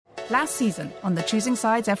Last season, on the Choosing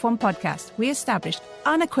Sides F1 podcast, we established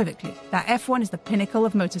unequivocally that F1 is the pinnacle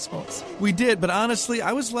of motorsports. We did, but honestly,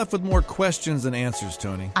 I was left with more questions than answers,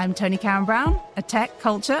 Tony. I'm Tony Karen Brown, a tech,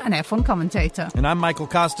 culture, and F1 commentator. And I'm Michael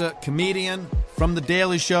Costa, comedian from The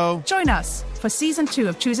Daily Show. Join us for Season 2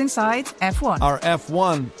 of Choosing Sides F1. Our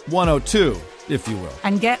F1 102, if you will.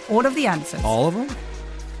 And get all of the answers. All of them?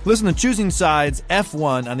 Listen to Choosing Sides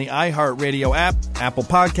F1 on the iHeartRadio app, Apple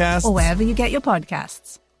Podcasts, or wherever you get your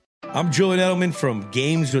podcasts. I'm Julian Edelman from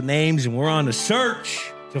Games with Names, and we're on a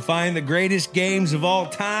search to find the greatest games of all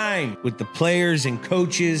time with the players and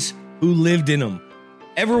coaches who lived in them.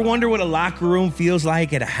 Ever wonder what a locker room feels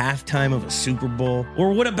like at a halftime of a Super Bowl?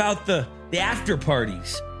 Or what about the after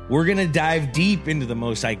parties? We're going to dive deep into the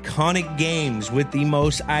most iconic games with the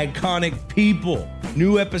most iconic people.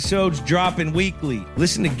 New episodes dropping weekly.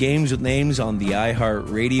 Listen to Games with Names on the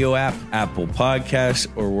iHeartRadio app, Apple Podcasts,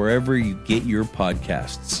 or wherever you get your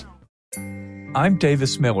podcasts. I'm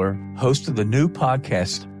Davis Miller, host of the new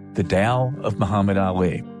podcast, The Tao of Muhammad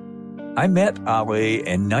Ali. I met Ali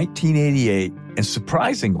in 1988, and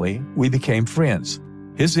surprisingly, we became friends.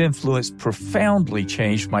 His influence profoundly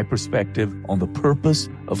changed my perspective on the purpose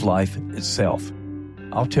of life itself.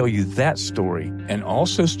 I'll tell you that story, and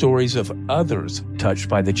also stories of others touched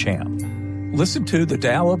by the champ. Listen to The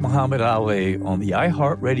Tao of Muhammad Ali on the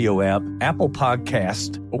iHeartRadio app, Apple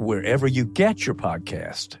Podcast, or wherever you get your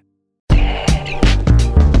podcast.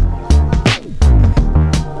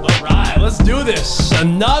 Let's do this.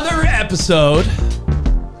 Another episode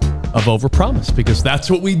of Overpromised, because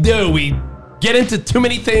that's what we do. We get into too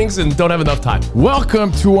many things and don't have enough time.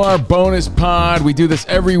 Welcome to our bonus pod. We do this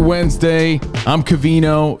every Wednesday. I'm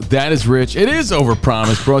Cavino. That is Rich. It is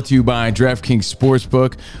Overpromised, brought to you by DraftKings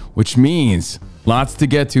Sportsbook, which means lots to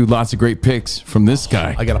get to, lots of great picks from this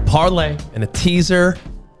guy. I got a parlay and a teaser.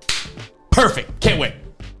 Perfect. Can't wait.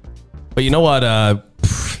 But you know what?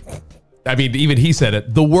 I mean, even he said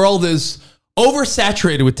it. The world is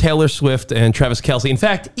oversaturated with Taylor Swift and Travis Kelce. In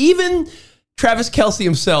fact, even Travis Kelce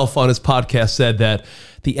himself on his podcast said that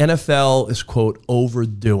the NFL is, quote,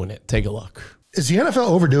 overdoing it. Take a look. Is the NFL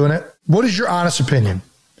overdoing it? What is your honest opinion?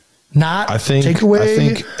 I think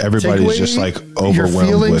everybody's just like overwhelmed your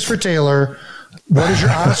feelings with for Taylor. What is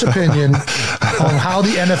your honest opinion on how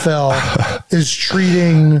the NFL is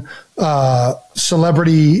treating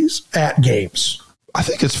celebrities at games? I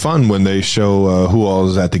think it's fun when they show who all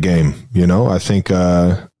is at the game. You know, I think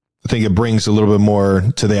it brings a little bit more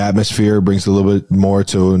to the atmosphere, brings a little bit more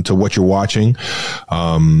to what you're watching.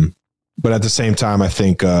 But at the same time, I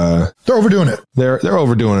think they're overdoing it. They're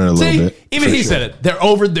overdoing it a little bit. Even he said it. They're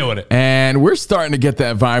overdoing it. And we're starting to get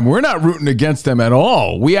that vibe. We're not rooting against them at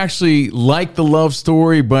all. We actually like the love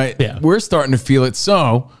story, but we're starting to feel it.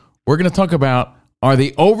 So we're going to talk about, are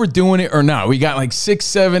they overdoing it or not? We got like 6,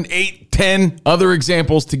 7, 8, 10 other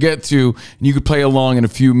examples to get to, and you could play along in a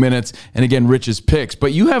few minutes. And again, Rich's picks.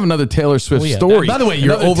 But you have another Taylor Swift story. By the way,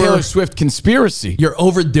 you're over Taylor Swift conspiracy. You're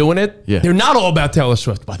overdoing it. Yeah. They're not all about Taylor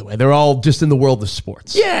Swift, by the way. They're all just in the world of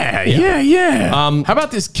sports. Yeah. How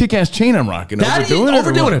about this kick-ass chain I'm rocking?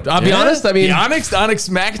 Overdoing it. I'll be honest. I mean, the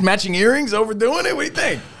Onyx matching earrings, overdoing it. What do you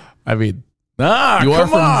think? I mean, you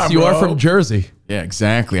are from Jersey. Yeah,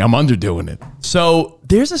 exactly. I'm underdoing it. So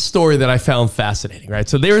there's a story that I found fascinating, right?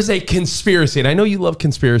 So there is a conspiracy, and I know you love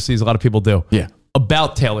conspiracies. A lot of people do. Yeah.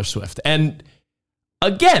 About Taylor Swift. And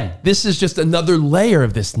again, this is just another layer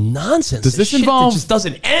of this nonsense. Does this involve... It just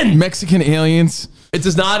doesn't end. Mexican aliens? It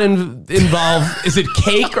does not involve... Is it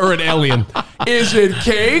cake or an alien? Is it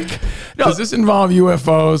cake? No. Does this involve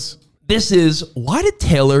UFOs? This is... Why did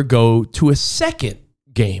Taylor go to a second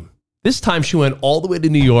game? This time she went all the way to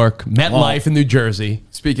New York, MetLife in New Jersey.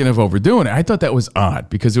 Speaking of overdoing it, I thought that was odd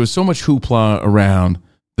because there was so much hoopla around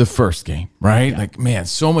the first game, right? Yeah. Like, man,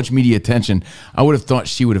 so much media attention. I would have thought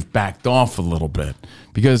she would have backed off a little bit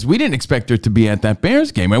because we didn't expect her to be at that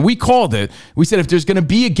Bears game. And we called it. We said if there's going to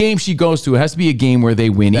be a game she goes to, it has to be a game where they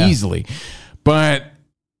win easily. But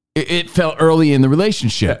it fell early in the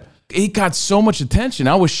relationship. Yeah. It got so much attention.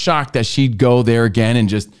 I was shocked that she'd go there again and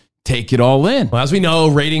just take it all in. Well, as we know,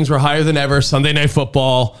 ratings were higher than ever. Sunday Night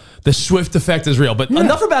Football. The Swift effect is real. But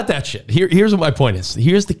enough about that shit. Here's what my point is.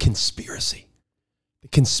 Here's the conspiracy. The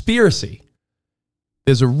conspiracy.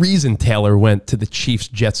 There's a reason Taylor went to the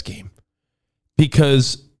Chiefs-Jets game.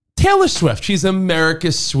 Because Taylor Swift, she's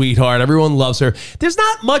America's sweetheart. Everyone loves her. There's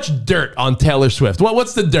not much dirt on Taylor Swift.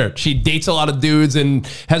 What's the dirt? She dates a lot of dudes and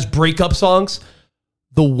has breakup songs.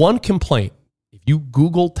 The one complaint, if you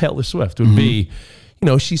Google Taylor Swift, would be... You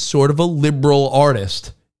know, she's sort of a liberal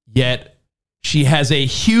artist, yet She has a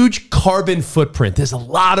huge carbon footprint. There's a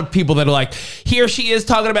lot of people that are like, here she is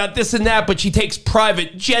talking about this and that, but she takes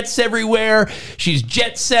private jets everywhere. She's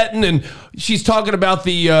jet setting, and she's talking about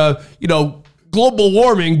the, global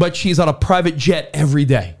warming, but she's on a private jet every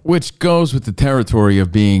day. Which goes with the territory of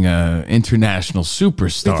being an international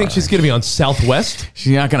superstar. You think she's going to be on Southwest?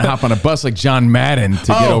 She's not going to hop on a bus like John Madden to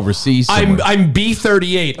get overseas somewhere. I'm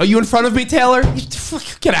B-38. Are you in front of me, Taylor?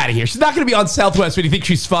 Get out of here. She's not going to be on Southwest. What do you think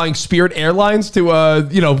she's flying Spirit Airlines to,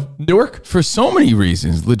 Newark? For so many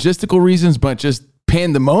reasons. Logistical reasons, but just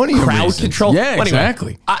pandemonium Crowd reasons. control? Yeah, Anyway,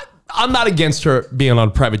 exactly. I'm not against her being on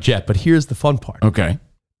a private jet, but here's the fun part. Okay.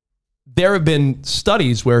 There have been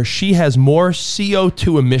studies where she has more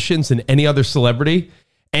CO2 emissions than any other celebrity.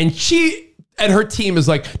 And she and her team is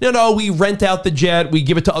like, no, we rent out the jet. We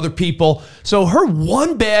give it to other people. So her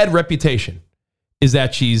one bad reputation is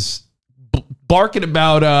that she's barking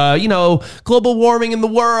about, global warming in the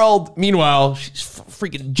world. Meanwhile, she's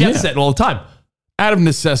freaking jet setting all the time. Out of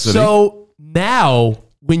necessity. So now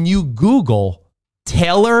when you Google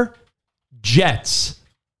Taylor Jets,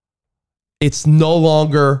 it's no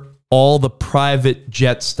longer all the private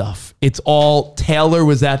jet stuff. It's all Taylor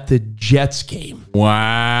was at the Jets game.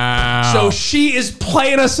 Wow. So she is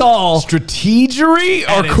playing us all. Strategery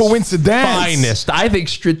or coincidence? Finest. I think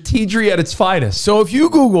strategery at its finest. So if you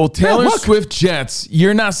Google Taylor Swift Jets,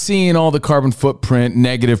 you're not seeing all the carbon footprint,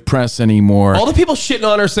 negative press anymore. All the people shitting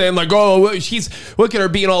on her saying like, oh, look at her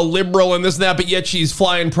being all liberal and this and that, but yet she's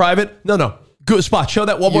flying private. No. Good spot. Show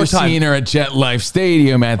that one more time. You're seeing her at Jet Life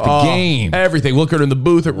Stadium at the game. Everything. Look at her in the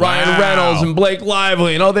booth at Ryan Reynolds and Blake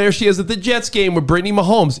Lively. And there she is at the Jets game with Brittany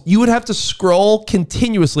Mahomes. You would have to scroll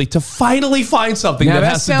continuously to finally find something now, that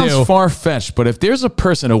has to do. That sounds far-fetched, but if there's a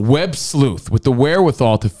person, a web sleuth with the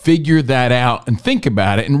wherewithal to figure that out and think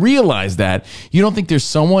about it and realize that, you don't think there's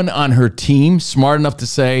someone on her team smart enough to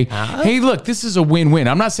say, hey, look, this is a win-win.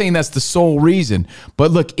 I'm not saying that's the sole reason,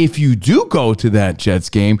 but look, if you do go to that Jets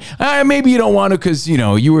game, maybe you don't want to because,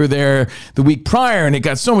 you were there the week prior and it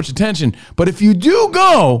got so much attention. But if you do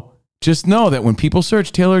go, just know that when people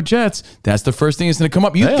search Taylor Jets, that's the first thing that's going to come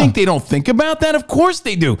up. You think they don't think about that? Of course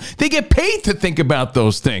they do. They get paid to think about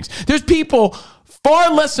those things. There's people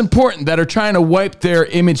far less important that are trying to wipe their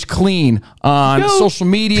image clean on social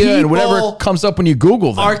media and whatever comes up when you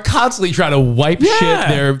Google them. Are constantly trying to wipe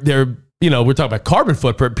shit. Their we're talking about carbon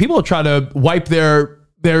footprint. People are trying to wipe their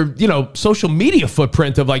social media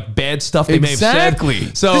footprint of like bad stuff they may have said.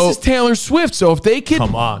 Exactly. So this is Taylor Swift. So if they could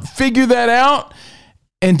figure that out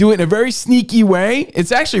and do it in a very sneaky way,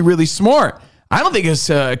 it's actually really smart. I don't think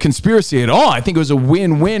it's a conspiracy at all. I think it was a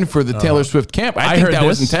win-win for the Taylor Swift camp. I think that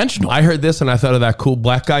was intentional. I heard this and I thought of that cool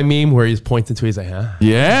black guy meme where he's pointing to, he's like, huh?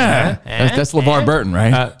 Yeah. That's LeVar Burton,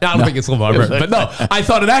 right? I don't think it's LeVar Burton. But no, I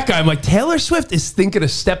thought of that guy. I'm like, Taylor Swift is thinking a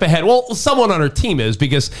step ahead. Well, someone on her team is,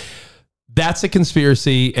 because that's a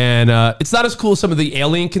conspiracy, and it's not as cool as some of the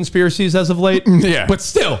alien conspiracies as of late. Yeah. But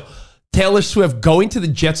still, Taylor Swift going to the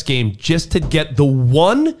Jets game just to get the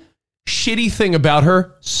one shitty thing about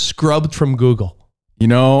her scrubbed from Google.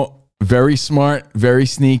 Very smart, very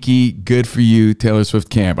sneaky. Good for you, Taylor Swift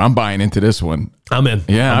camp. I'm buying into this one. I'm in.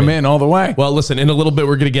 Yeah, I'm in all the way. Well, listen, in a little bit,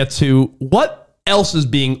 we're going to get to what else is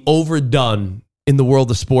being overdone in the world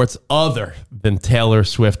of sports other than Taylor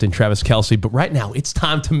Swift and Travis Kelce. But right now, it's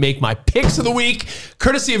time to make my picks of the week,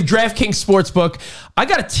 courtesy of DraftKings Sportsbook. I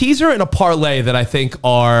got a teaser and a parlay that I think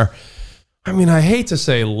are, I hate to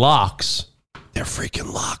say locks. They're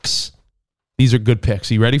freaking locks. These are good picks.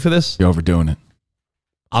 Are you ready for this? You're overdoing it.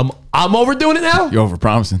 I'm overdoing it now? You're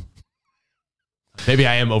overpromising. Maybe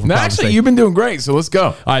I am overpromising. No, actually, you've been doing great, so let's go.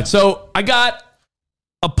 All right, so I got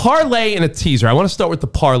a parlay and a teaser. I want to start with the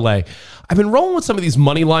parlay. I've been rolling with some of these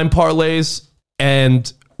money line parlays,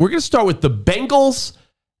 and we're going to start with the Bengals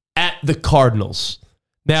at the Cardinals.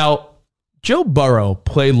 Now, Joe Burrow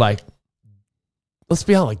played let's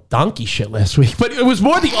be honest, donkey shit last week. But it was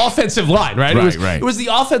more the offensive line, right? It was the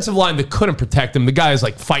offensive line that couldn't protect him. The guy is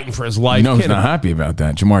fighting for his life. He's not happy about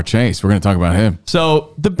that. Jamar Chase. We're going to talk about him.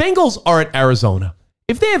 So the Bengals are at Arizona.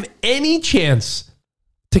 If they have any chance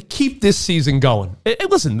to keep this season going,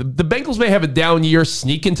 listen, the Bengals may have a down year,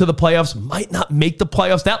 sneak into the playoffs, might not make the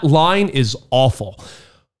playoffs. That line is awful.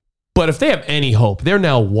 But if they have any hope, they're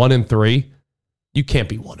now 1-3. You can't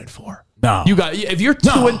be 1-4. No. If you're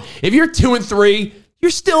 2-3,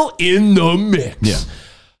 you're still in the mix. Yeah.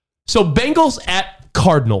 So Bengals at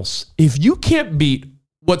Cardinals. If you can't beat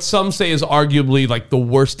what some say is arguably the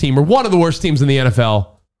worst team or one of the worst teams in the NFL,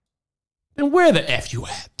 then where the F you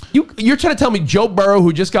at? You're trying to tell me Joe Burrow,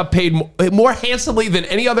 who just got paid more handsomely than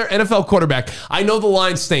any other NFL quarterback. I know the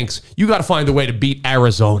line stinks. You got to find a way to beat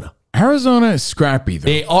Arizona. Arizona is scrappy, though.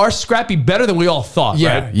 They are scrappy, better than we all thought,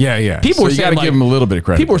 right? Yeah. People were you got saying to give them a little bit of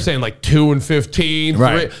credit. People were saying like 2-15.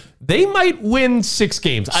 Right. 3. They might win 6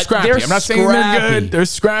 games. Scrappy. They're I'm not saying they're good. They're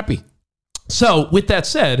scrappy. So, with that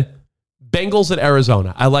said, Bengals at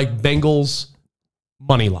Arizona. I like Bengals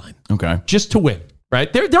money line. Okay. Just to win,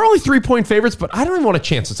 right? They're only 3-point favorites, but I don't even want to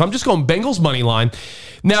chance it. So I'm just going Bengals money line.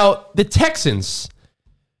 Now, the Texans,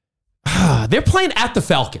 they're playing at the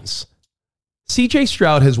Falcons. CJ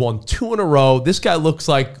Stroud has won 2 in a row. This guy looks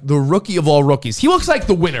like the rookie of all rookies. He looks like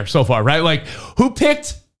the winner so far, right? Like, who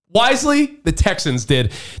picked wisely? The Texans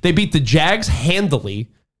did. They beat the Jags handily.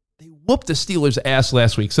 They whooped the Steelers' ass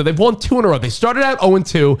last week. So they've won 2 in a row. They started out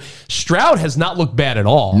 0-2. Stroud has not looked bad at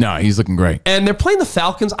all. No, he's looking great. And they're playing the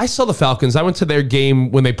Falcons. I saw the Falcons. I went to their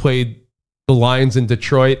game when they played the Lions in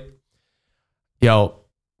Detroit.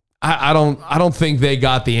 I don't think they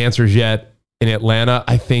got the answers yet in Atlanta.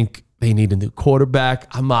 I think they need a new quarterback.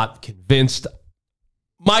 I'm not convinced.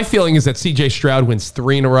 My feeling is that CJ Stroud wins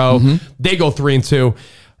 3 in a row. They go 3-2.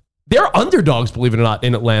 They're underdogs, believe it or not,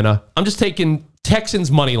 in Atlanta. I'm just taking Texans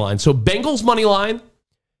money line. So Bengals money line,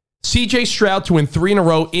 CJ Stroud to win 3 in a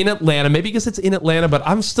row in Atlanta. Maybe because it's in Atlanta, but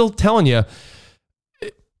I'm still telling you,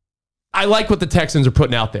 I like what the Texans are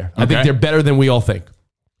putting out there. I think they're better than we all think.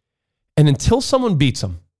 And until someone beats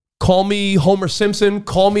them, call me Homer Simpson,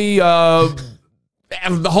 call me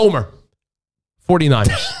the Homer.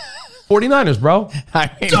 49ers. 49ers, bro.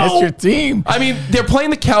 I mean, that's your team. I mean, they're playing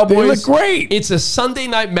the Cowboys. They look great. It's a Sunday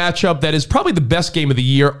night matchup that is probably the best game of the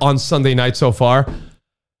year on Sunday night so far.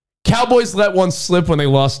 Cowboys let one slip when they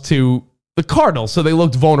lost to the Cardinals, so they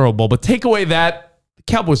looked vulnerable. But take away that, the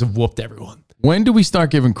Cowboys have whooped everyone. When do we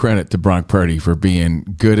start giving credit to Brock Purdy for being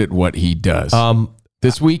good at what he does?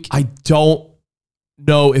 This week? I don't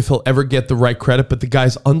know if he'll ever get the right credit, but the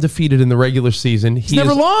guy's undefeated in the regular season. He's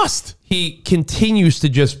never lost. He continues to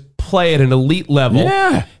just play at an elite level.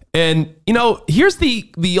 Yeah. And, here's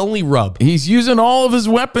the only rub. He's using all of his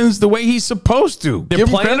weapons the way he's supposed to. Give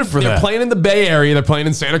him credit for that. They're playing in the Bay Area. They're playing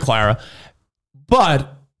in Santa Clara.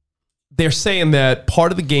 But they're saying that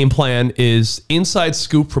part of the game plan is inside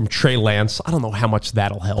scoop from Trey Lance. I don't know how much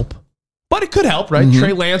that'll help. But it could help, right?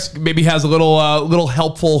 Trey Lance maybe has a little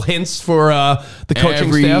helpful hints for the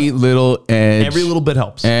coaching staff. Every little edge. Every little bit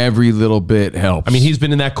helps. Every little bit helps. I mean, he's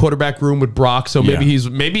been in that quarterback room with Brock, so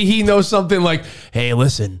maybe he knows something like, hey,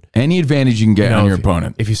 listen. Any advantage you can get on your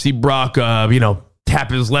opponent. If you see Brock, tap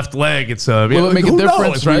his left leg, it's will it make a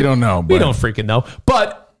difference? Right? We don't know. We don't freaking know.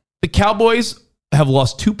 But the Cowboys have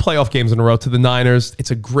lost 2 playoff games in a row to the Niners.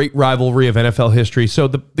 It's a great rivalry of NFL history. So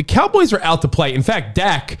the Cowboys are out to play. In fact,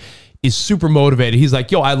 Dak is super motivated. He's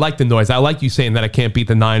like, I like the noise. I like you saying that I can't beat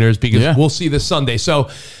the Niners because we'll see this Sunday. So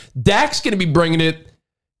Dak's going to be bringing it.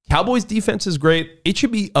 Cowboys defense is great. It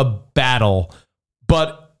should be a battle.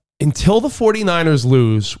 But until the 49ers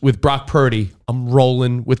lose with Brock Purdy, I'm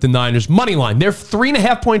rolling with the Niners. Money line. They're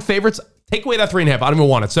 3.5-point favorites. Take away that 3.5. I don't even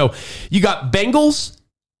want it. So you got Bengals,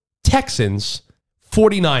 Texans,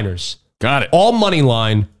 49ers. Got it. All money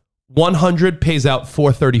line. 100 pays out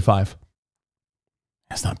 435.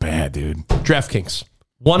 That's not bad, dude. DraftKings.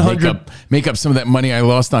 100. Make up some of that money I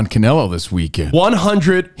lost on Canelo this weekend.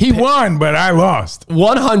 100. He won, but I lost.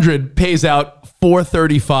 100 pays out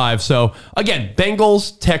 435. So, again,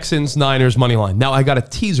 Bengals, Texans, Niners, money line. Now, I got a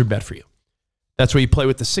teaser bet for you. That's where you play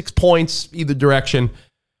with the 6 points, either direction.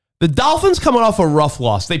 The Dolphins coming off a rough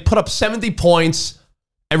loss. They put up 70 points.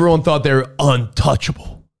 Everyone thought they were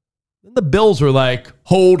untouchable. Then the Bills were like,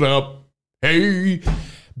 hold up. Hey.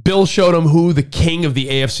 Bill showed him who the king of the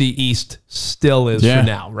AFC East still is for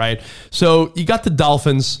now, right? So you got the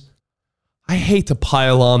Dolphins. I hate to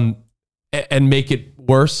pile on and make it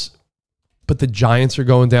worse, but the Giants are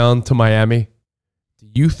going down to Miami. Do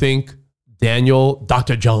you think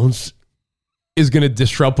Dr. Jones is going to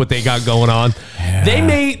disrupt what they got going on? Yeah.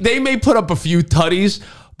 They may put up a few tutties,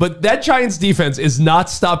 but that Giants defense is not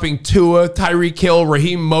stopping Tua, Tyreek Hill,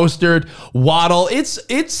 Raheem Mostert, Waddle. It's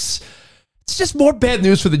just more bad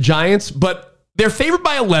news for the Giants, but they're favored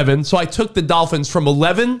by 11, so I took the Dolphins from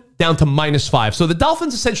 11 down to -5. So the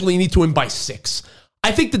Dolphins essentially need to win by 6.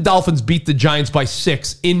 I think the Dolphins beat the Giants by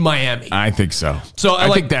 6 in Miami. I think so. So I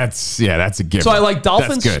think that's a given. So I like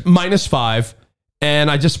Dolphins -5,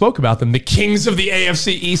 and I just spoke about them, the kings of the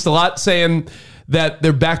AFC East a lot, saying that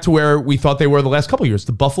they're back to where we thought they were the last couple of years.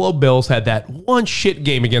 The Buffalo Bills had that one shit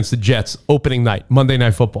game against the Jets opening night, Monday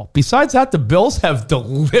Night Football. Besides that, the Bills have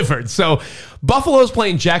delivered. So Buffalo's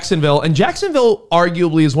playing Jacksonville, and Jacksonville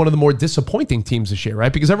arguably is one of the more disappointing teams this year,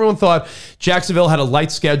 right? Because everyone thought Jacksonville had a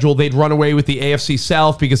light schedule. They'd run away with the AFC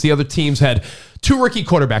South because the other teams had two rookie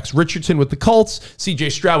quarterbacks, Richardson with the Colts, C.J.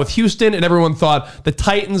 Stroud with Houston, and everyone thought the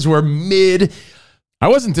Titans were mid. I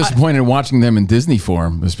wasn't disappointed in watching them in Disney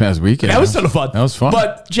form this past weekend. That was ton of fun. That was fun.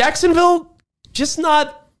 But Jacksonville, just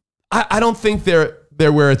not. I don't think they're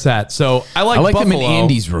where it's at. So I like Buffalo. them in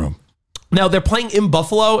Andy's room. Now they're playing in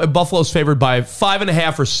Buffalo, and Buffalo's favored by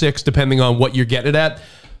 5.5 or 6, depending on what you're getting at.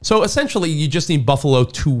 So essentially, you just need Buffalo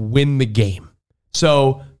to win the game.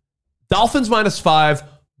 So Dolphins -5,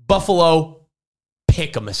 Buffalo.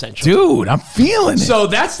 Pick them, essentially. Dude, I'm feeling it. So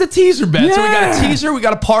that's the teaser bet. Yeah. So we got a teaser, we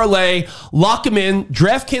got a parlay, lock them in,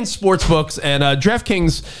 DraftKings Sportsbooks, and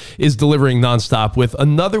DraftKings is delivering nonstop with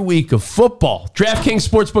another week of football. DraftKings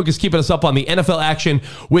Sportsbook is keeping us up on the NFL action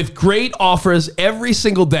with great offers every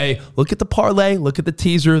single day. Look at the parlay, look at the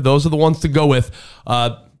teaser. Those are the ones to go with.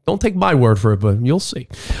 Don't take my word for it, but you'll see.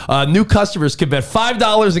 New customers can bet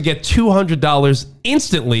 $5 and get $200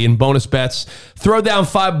 instantly in bonus bets. Throw down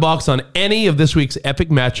 $5 on any of this week's epic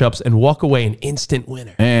matchups and walk away an instant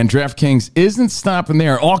winner. And DraftKings isn't stopping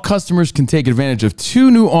there. All customers can take advantage of 2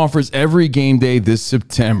 new offers every game day this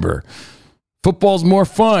September. Football's more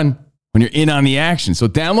fun when you're in on the action. So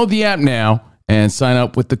download the app now and sign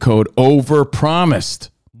up with the code Overpromised.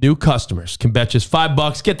 New customers can bet just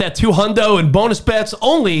 $5. Get that $200 in bonus bets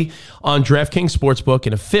only on DraftKings Sportsbook,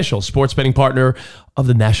 an official sports betting partner of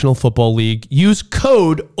the National Football League. Use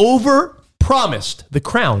code OVERPROMISED. The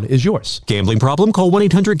crown is yours. Gambling problem? Call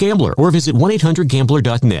 1-800-GAMBLER or visit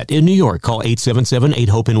 1-800-GAMBLER.net. In New York, call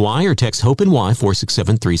 877-8-HOPE-NY or text HOPE-NY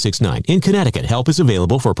 467-369. In Connecticut, help is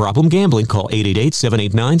available for problem gambling. Call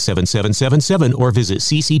 888-789-7777 or visit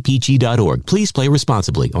ccpg.org. Please play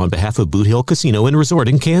responsibly. On behalf of Boot Hill Casino and Resort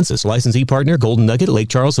in Kansas, licensee partner Golden Nugget, Lake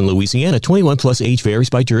Charles, and Louisiana. 21 plus age varies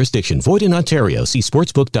by jurisdiction. Void in Ontario. See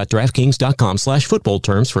sportsbook.draftkings.com/football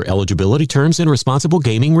terms for eligibility, terms, and responsible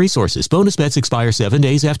gaming resources. Bonus bets expire 7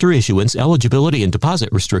 days after issuance. Eligibility and deposit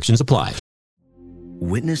restrictions apply.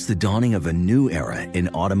 Witness the dawning of a new era in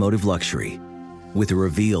automotive luxury with a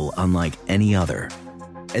reveal unlike any other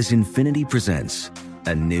as Infiniti presents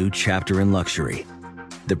a new chapter in luxury,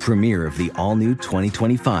 the premiere of the all-new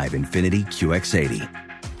 2025 Infiniti QX80.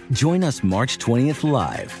 Join us March 20th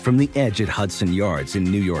live from the Edge at Hudson Yards in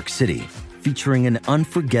New York City, featuring an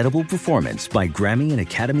unforgettable performance by Grammy and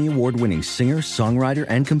Academy Award-winning singer, songwriter,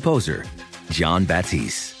 and composer, Jon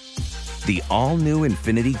Batiste. The all-new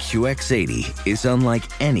Infiniti QX80 is unlike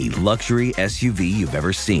any luxury SUV you've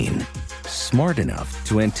ever seen. Smart enough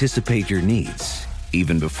to anticipate your needs,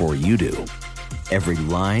 even before you do. Every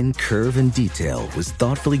line, curve, and detail was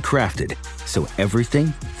thoughtfully crafted, so everything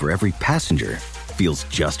for every passenger feels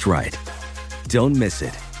just right. Don't miss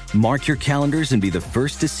it. Mark your calendars and be the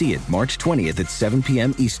first to see it March 20th at 7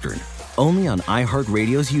 p.m. Eastern, only on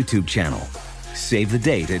iHeartRadio's YouTube channel. Save the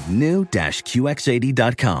date at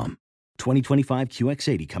new-QX80.com. 2025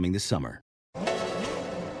 QX80 coming this summer.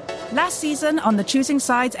 Last season on the Choosing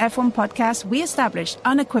Sides F1 podcast, we established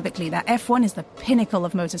unequivocally that F1 is the pinnacle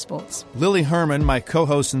of motorsports. Lily Herman, my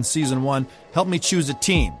co-host in Season 1, helped me choose a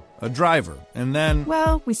team, a driver, and then...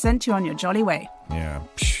 Well, we sent you on your jolly way. Yeah.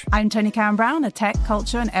 I'm Tony Karen Brown, a tech,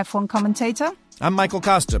 culture, and F1 commentator. I'm Michael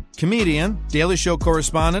Costa, comedian, Daily Show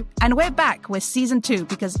correspondent. And we're back with Season 2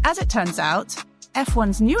 because, as it turns out,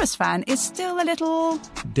 F1's newest fan is still a little...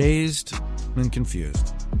 dazed and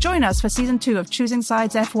confused. Join us for Season 2 of Choosing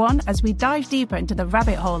Sides F1 as we dive deeper into the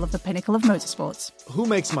rabbit hole of the pinnacle of motorsports. Who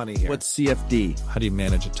makes money here? What's CFD? How do you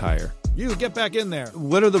manage a tire? You, get back in there.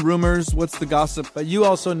 What are the rumors? What's the gossip? But you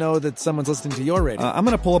also know that someone's listening to your radio. I'm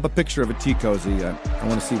going to pull up a picture of a tea cozy. I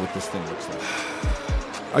want to see what this thing looks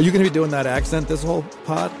like. Are you going to be doing that accent this whole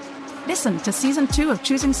pod? Listen to Season 2 of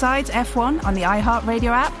Choosing Sides F1 on the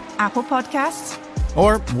iHeartRadio app, Apple Podcasts,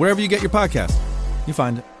 or wherever you get your podcast. You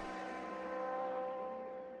find it.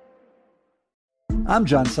 I'm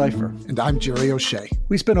John Cipher. And I'm Jerry O'Shea.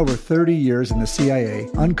 We spent over 30 years in the CIA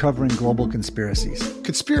uncovering global conspiracies.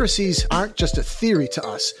 Conspiracies aren't just a theory to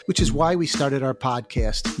us, which is why we started our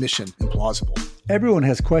podcast, Mission Implausible. Everyone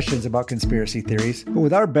has questions about conspiracy theories, but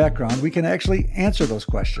with our background, we can actually answer those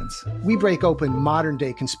questions. We break open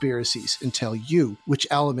modern-day conspiracies and tell you which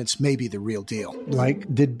elements may be the real deal.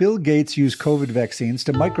 Like, did Bill Gates use COVID vaccines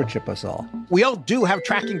to microchip us all? We all do have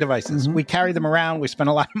tracking devices. We carry them around. We spend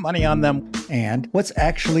a lot of money on them. And what's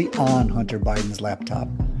actually on Hunter Biden's laptop?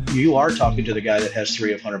 You are talking to the guy that has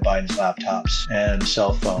 3 of Hunter Biden's laptops and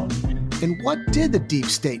cell phone. And what did the deep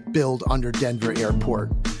state build under Denver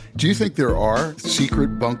Airport? Do you think there are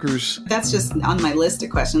secret bunkers? That's just on my list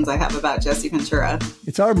of questions I have about Jesse Ventura.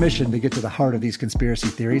 It's our mission to get to the heart of these conspiracy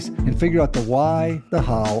theories and figure out the why, the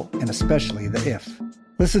how, and especially the if.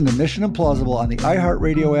 Listen to Mission Implausible on the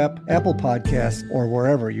iHeartRadio app, Apple Podcasts, or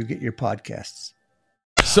wherever you get your podcasts.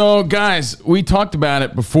 So, guys, we talked about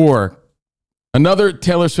it before. Another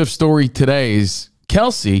Taylor Swift story today is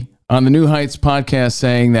Kelsey on the New Heights podcast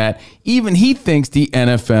saying that even he thinks the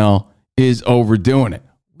NFL is overdoing it.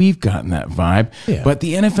 We've gotten that vibe, but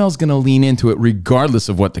the NFL is going to lean into it regardless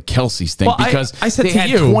of what the Kelseys think, because I said they to had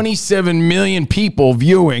you, 27 million people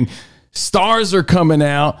viewing. Stars are coming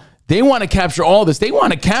out. They want to capture all this. They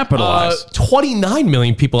want to capitalize. 29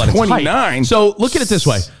 million people at its height. 29. So look at it this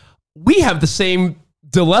way. We have the same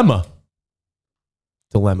dilemma.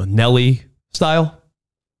 Nelly style.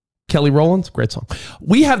 Kelly Rowland, great song.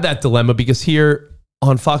 We have that dilemma because here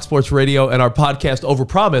on Fox Sports Radio and our podcast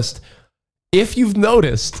Overpromised, if you've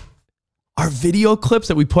noticed, our video clips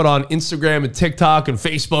that we put on Instagram and TikTok and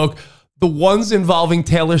Facebook, the ones involving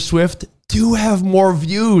Taylor Swift do have more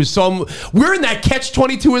views. So we're in that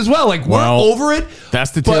catch-22 as well. Like, we're over it.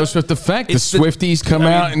 That's the Taylor Swift effect. The Swifties come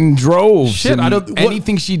out in droves. Shit,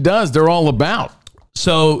 anything she does, they're all about.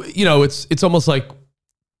 So, it's almost like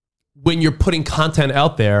when you're putting content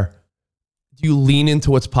out there, do you lean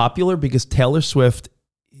into what's popular? Because Taylor Swift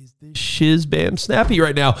is the shiz bam snappy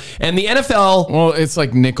right now. And the NFL... Well, it's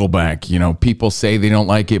like Nickelback. People say they don't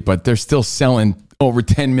like it, but they're still selling over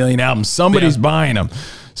 10 million albums. Somebody's buying them.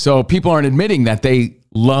 So people aren't admitting that they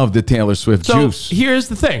love the Taylor Swift juice. So here's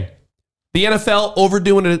the thing. The NFL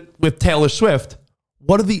overdoing it with Taylor Swift.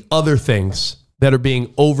 What are the other things that are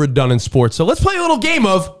being overdone in sports? So let's play a little game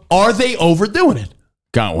of, are they overdoing it?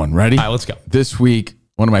 Got one. Ready? All right, let's go. This week,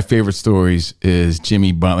 one of my favorite stories is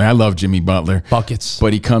Jimmy Butler. I love Jimmy Butler. Buckets.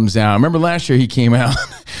 But he comes out. Remember last year he came out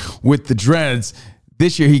with the dreads.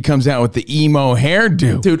 This year he comes out with the emo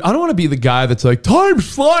hairdo. Dude, I don't want to be the guy that's like,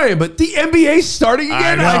 time's flying, but the NBA's starting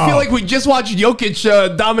again. I feel like we just watched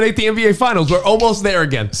Jokic dominate the NBA Finals. We're almost there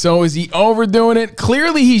again. So is he overdoing it?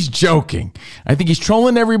 Clearly he's joking. I think he's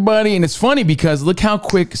trolling everybody, and it's funny because look how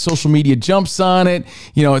quick social media jumps on it.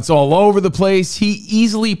 It's all over the place. He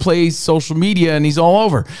easily plays social media, and he's all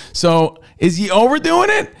over. So is he overdoing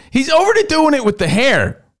it? He's overdoing it with the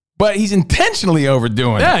hair. But he's intentionally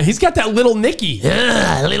overdoing it. Yeah, he's got that little Nicky.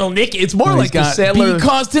 Little Nicky. It's more like the Sandler.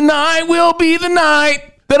 Because tonight will be the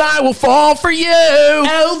night that I will fall for you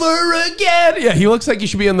over again. Yeah, he looks like he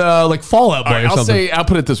should be in the Fallout Boy or something. I'll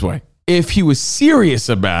put it this way. If he was serious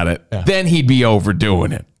about it, then he'd be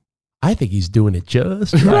overdoing it. I think he's doing it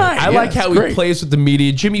just right. I like how he plays with the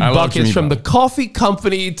media. Jimmy Buckets, from the coffee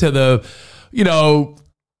company to the,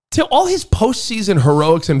 to all his postseason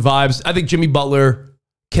heroics and vibes. I think Jimmy Butler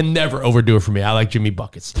can never overdo it for me. I like Jimmy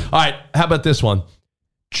Buckets. All right, how about this one?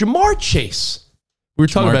 Jamar Chase. We were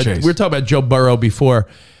talking about Joe Burrow before.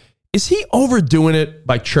 Is he overdoing it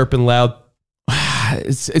by chirping loud?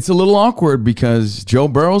 It's a little awkward because Joe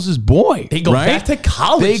Burrow's his boy. They go back to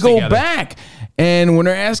college. They go back. And when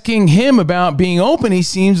they're asking him about being open, he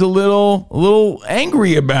seems a little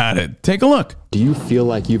angry about it. Take a look. Do you feel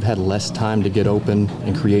like you've had less time to get open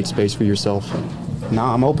and create space for yourself?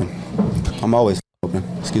 Nah, I'm open. I'm always open.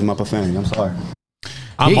 Excuse my profanity. I'm sorry.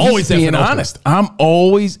 I'm always being honest. I'm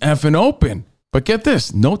always effing open. But get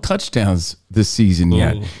this, no touchdowns this season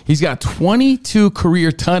yet. He's got 22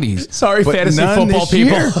 career tutties. Sorry, fantasy football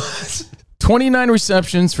people. 29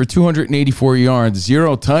 receptions for 284 yards,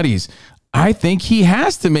 0 tutties. I think he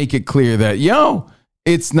has to make it clear that,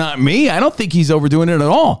 it's not me. I don't think he's overdoing it at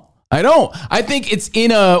all. I don't. I think it's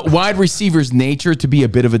in a wide receiver's nature to be a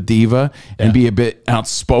bit of a diva and be a bit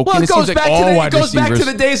outspoken. Well, it goes back to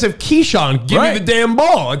the days of Keyshawn. Give me the damn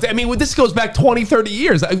ball. I mean, this goes back 20, 30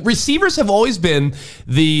 years. Receivers have always been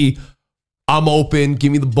I'm open,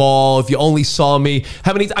 give me the ball. If you only saw me.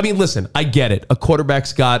 Listen, I get it. A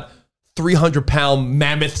quarterback's got 300-pound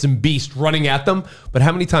mammoths and beasts running at them. But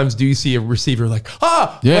how many times do you see a receiver like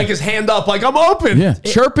his hand up, like I'm open? Yeah.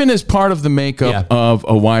 Chirping is part of the makeup of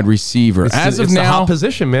a wide receiver. It's a hot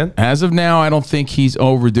position, man. As of now, I don't think he's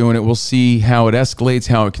overdoing it. We'll see how it escalates,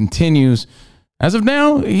 how it continues. As of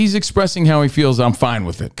now, he's expressing how he feels. I'm fine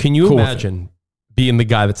with it. Can you imagine being the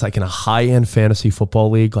guy that's like in a high-end fantasy football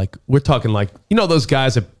league? Like we're talking those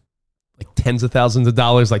guys that like tens of thousands of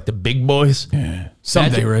dollars, like the big boys. Yeah.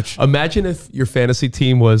 Someday, Rich. Imagine if your fantasy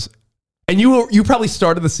team was, and you probably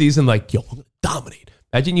started the season like, I'm gonna dominate.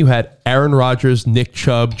 Imagine you had Aaron Rodgers, Nick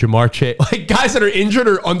Chubb, Jamar Chase, like guys that are injured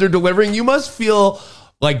or under-delivering. You must feel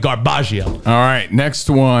like Garbaggio. All right, next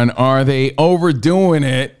one. Are they overdoing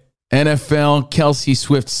it NFL Kelsey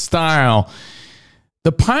Swift style.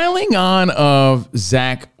 The piling on of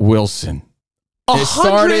Zach Wilson. It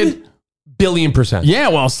started 100,000,000,000%. Yeah,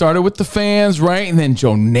 well, it started with the fans, right? And then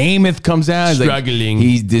Joe Namath comes out. He's struggling. Like,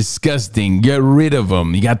 he's disgusting. Get rid of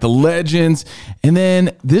him. You got the legends. And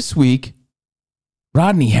then this week,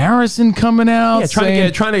 Rodney Harrison coming out,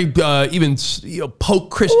 trying to even poke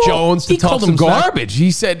Chris Jones. He called him garbage.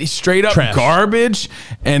 He said straight up Trash. garbage.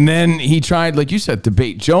 And then he tried, like you said, to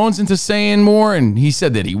bait Jones into saying more. And he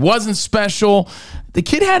said that he wasn't special. The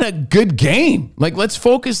kid had a good game. Like, let's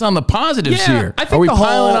focus on the positives here. I think Are we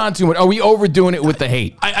piling on too much? Are we overdoing it with the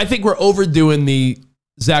hate? I think we're overdoing the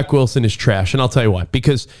Zach Wilson is trash, and I'll tell you why.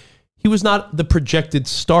 Because he was not the projected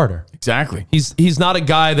starter. Exactly. He's not a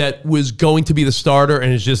guy that was going to be the starter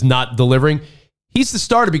and is just not delivering. He's the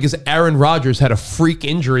starter because Aaron Rodgers had a freak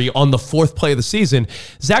injury on the 4th play of the season.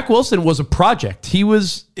 Zach Wilson was a project. He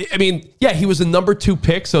was the number 2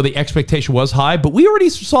 pick, so the expectation was high, but we already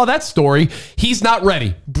saw that story. He's not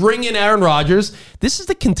ready. Bring in Aaron Rodgers. This is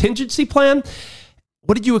the contingency plan.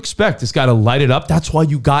 What did you expect? This guy to light it up? That's why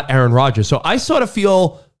you got Aaron Rodgers. So I sort of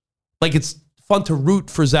feel like it's fun to root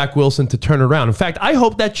for Zach Wilson to turn around. In fact, I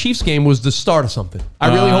hope that Chiefs game was the start of something. I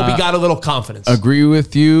really hope he got a little confidence. Agree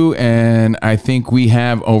with you, and I think we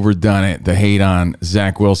have overdone it, the hate on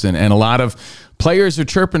Zach Wilson. And a lot of players are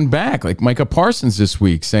chirping back, like Micah Parsons this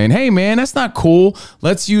week, saying, hey, man, that's not cool.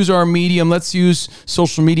 Let's use our medium. Let's use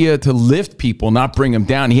social media to lift people, not bring them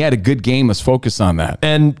down. He had a good game. Let's focus on that.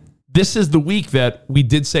 And this is the week that we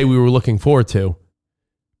did say we were looking forward to.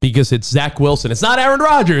 Because it's Zach Wilson. It's not Aaron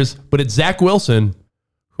Rodgers, but it's Zach Wilson.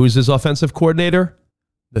 Who's his offensive coordinator?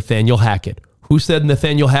 Nathaniel Hackett. Who said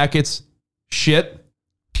Nathaniel Hackett's shit?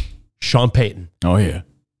 Sean Payton. Oh, yeah.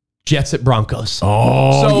 Jets at Broncos.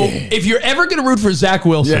 Oh, so yeah. if you're ever going to root for Zach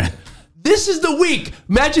Wilson, this is the week.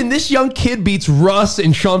 Imagine this young kid beats Russ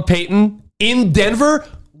and Sean Payton in Denver.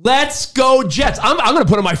 Let's go Jets. I'm going to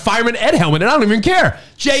put on my Fireman Ed helmet, and I don't even care.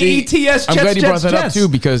 Jets, Jets, I'm glad you brought that Jets. up, too,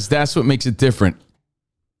 because that's what makes it different.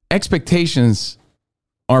 Expectations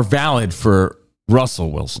are valid for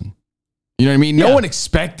Russell Wilson. You know what I mean? No one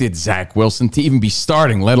expected Zach Wilson to even be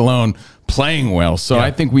starting, let alone playing well. So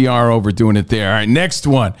I think we are overdoing it there. All right, next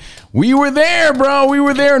one. We were there, bro. We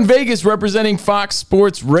were there in Vegas representing Fox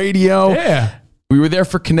Sports Radio. Yeah. We were there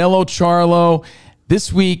for Canelo Charlo.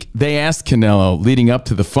 This week, they asked Canelo, leading up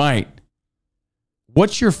to the fight,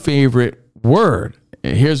 what's your favorite word?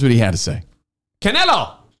 Here's what he had to say.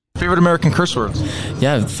 Canelo. Favorite American curse words?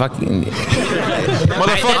 Yeah, fucking.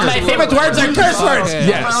 My favorite words are curse words.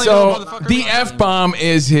 Yeah, so the F-bomb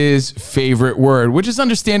is his favorite word, which is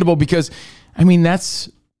understandable because, I mean, that's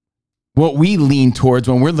what we lean towards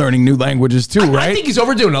when we're learning new languages too, right? I think he's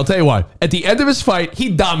overdoing it. I'll tell you why. At the end of his fight, he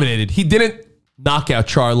dominated. He didn't knock out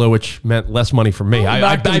Charlo, which meant less money for me.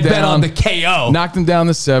 I bet on the KO. Knocked him down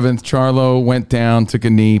the 7th. Charlo went down, took a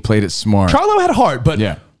knee, played it smart. Charlo had heart, but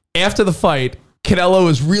after the fight, Canelo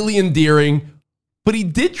is really endearing, but he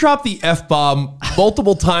did drop the F-bomb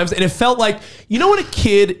multiple times, and it felt like, you know when a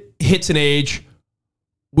kid hits an age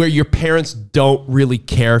where your parents don't really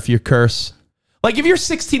care if you curse? Like if you're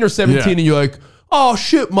 16 or 17 and you're like, oh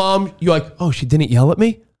shit, mom, you're like, oh, she didn't yell at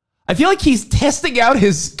me? I feel like he's testing out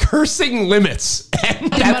his cursing limits.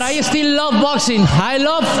 But I still love boxing. I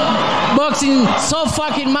love boxing so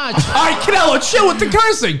fucking much. All right, Canelo, chill with the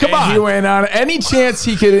cursing. Come on. He went on any chance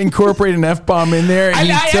he could incorporate an F-bomb in there. I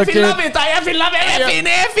took effing love it. I effing love it.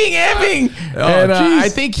 Effing. And I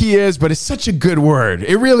think he is, but it's such a good word.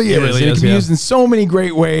 It really is. It can be used in so many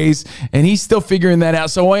great ways, and he's still figuring that out.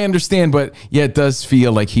 So I understand, but yeah, it does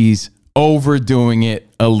feel like he's overdoing it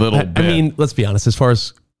a little bit. I mean, let's be honest. As far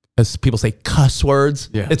as people say cuss words,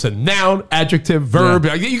 it's a noun, adjective, verb.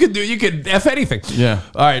 You could F anything. Yeah.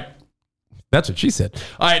 All right. That's what she said.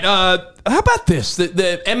 All right. How about this?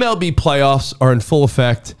 The MLB playoffs are in full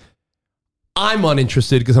effect. I'm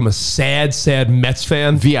uninterested because I'm a sad Mets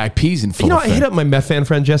fan. VIP's in full effect. I hit up my Met fan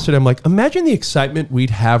friend yesterday. I'm like, imagine the excitement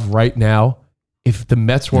we'd have right now if the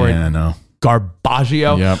Mets weren't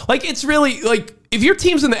Garbaggio. Yep. Like, it's really, like, if your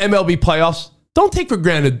team's in the MLB playoffs, don't take for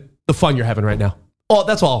granted the fun you're having right now. Oh,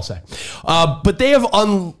 that's all I'll say. But they have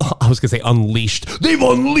unleashed. They've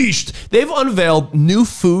unveiled new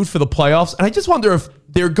food for the playoffs. And I just wonder if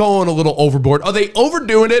they're going a little overboard. Are they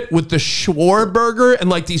overdoing it with the Schwarburger and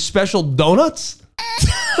like these special donuts?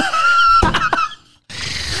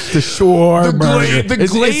 The Schwarburger. The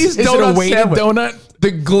glazed donut. Is it a weighted sandwich. donut?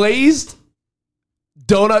 The glazed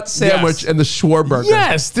donut sandwich and the Schwarburger.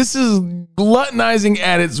 Yes, this is gluttonizing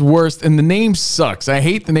at its worst, and the name sucks. I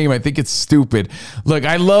hate the name. I think it's stupid. Look,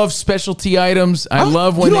 I love specialty items. I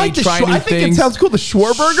love when they try new things. I think it sounds cool. The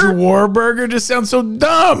Schwarburger? Schwarburger just sounds so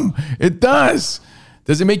dumb. It does.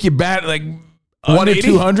 Does it make you bad? Like 1 to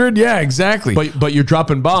 200? Yeah, exactly. But you're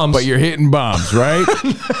dropping bombs. But you're hitting bombs, right?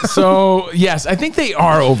 So yes, I think they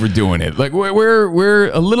are overdoing it. Like we're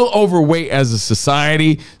a little overweight as a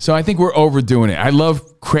society, so I think we're overdoing it. I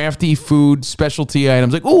love crafty food, specialty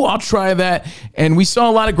items. Like, oh, I'll try that. And we saw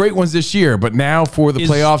a lot of great ones this year, but now for the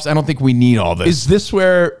playoffs, I don't think we need all this. Is this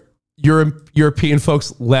where European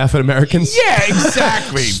folks laugh at Americans? Yeah,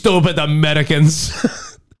 exactly. Stupid Americans.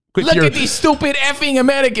 Look at these stupid effing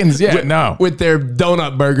Americans. Yeah, with their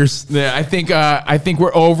donut burgers. Yeah, I think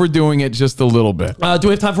we're overdoing it just a little bit. Do we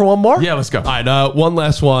have time for one more? Yeah, let's go. All right, one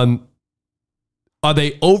last one. Are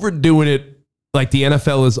they overdoing it like the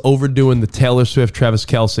NFL is overdoing the Taylor Swift, Travis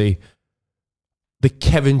Kelce, the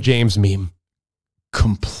Kevin James meme?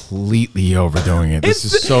 Completely overdoing it. This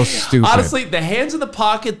is so stupid. Honestly, the hands in the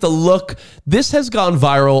pocket, the look, this has gone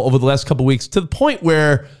viral over the last couple of weeks to the point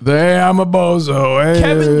where I'm a bozo. Hey.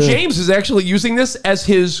 Kevin James is actually using this as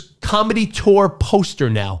his comedy tour poster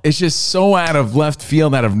now. It's just so out of left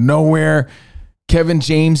field, out of nowhere. Kevin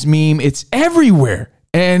James meme, it's everywhere.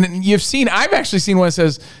 And I've actually seen one that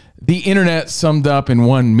says, the internet summed up in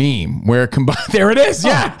one meme where there it is.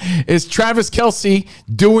 Yeah. It's Travis Kelce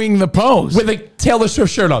doing the pose with a Taylor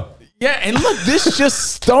Swift shirt on. Yeah. And look, this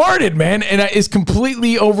just started, man. And it's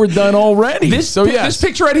completely overdone already. This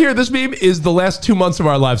picture right here, this meme is the last 2 months of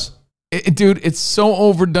our lives. Dude, it's so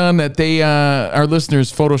overdone that our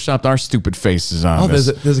listeners photoshopped our stupid faces on this.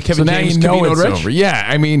 There's a Kevin James. Now you know it's over. Yeah.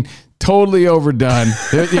 I mean, totally overdone.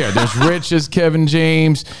 There's Rich as Kevin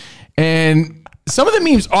James. And some of the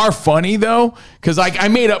memes are funny, though, because I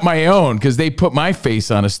made up my own because they put my face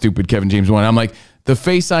on a stupid Kevin James one. I'm like, the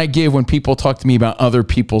face I give when people talk to me about other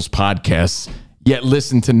people's podcasts, yet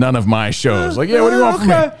listen to none of my shows. Like, yeah, what do you want from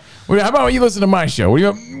me? How about you listen to my show? What do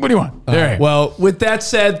you want? There. Well, with that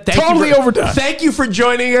said, overdone. Thank you for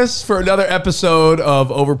joining us for another episode of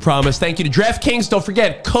Overpromised. Thank you to DraftKings. Don't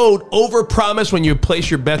forget, code Overpromised when you place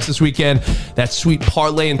your bets this weekend. That sweet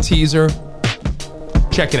parlay and teaser.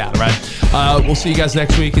 Check it out, all right? We'll see you guys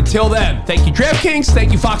next week. Until then, thank you, DraftKings.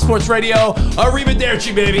 Thank you, Fox Sports Radio.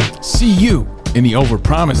 Arrivederci, baby. See you in the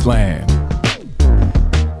Overpromised land.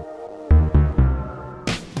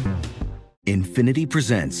 Infiniti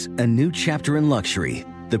presents a new chapter in luxury,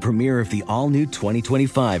 the premiere of the all-new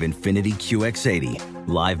 2025 Infiniti QX80,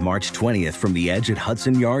 live March 20th from the Edge at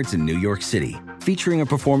Hudson Yards in New York City, featuring a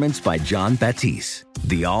performance by John Batiste.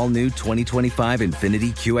 The all-new 2025 Infiniti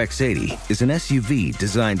QX80 is an SUV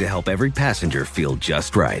designed to help every passenger feel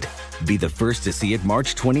just right. Be the first to see it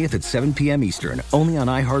March 20th at 7 p.m. Eastern, only on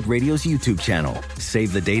iHeartRadio's YouTube channel.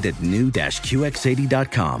 Save the date at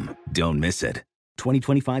new-QX80.com. Don't miss it.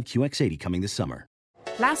 2025 QX80 coming this summer.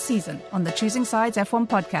 Last season on the Choosing Sides F1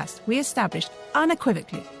 podcast, we established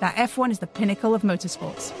unequivocally that F1 is the pinnacle of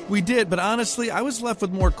motorsports. We did, but honestly, I was left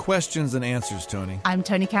with more questions than answers, Tony. I'm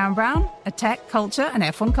Tony Karen Brown, a tech, culture, and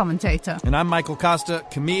F1 commentator. And I'm Michael Costa,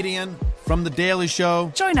 comedian from The Daily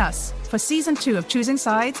Show. Join us for Season 2 of Choosing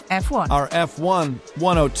Sides F1. Our F1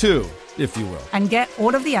 102, if you will. And get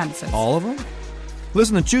all of the answers. All of them?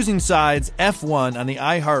 Listen to Choosing Sides F1 on the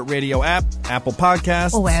iHeartRadio app, Apple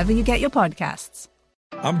Podcasts, or wherever you get your podcasts.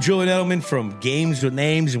 I'm Julian Edelman from Games with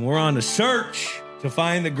Names, and we're on a search to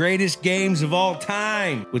find the greatest games of all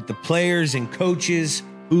time with the players and coaches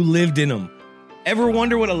who lived in them. Ever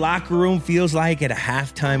wonder what a locker room feels like at a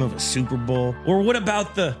halftime of a Super Bowl? Or what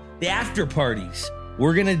about the after parties?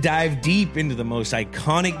 We're going to dive deep into the most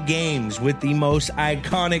iconic games with the most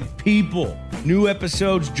iconic people. New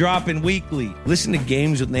episodes dropping weekly. Listen to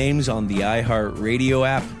Games with Names on the iHeartRadio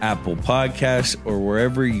app, Apple Podcasts, or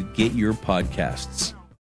wherever you get your podcasts.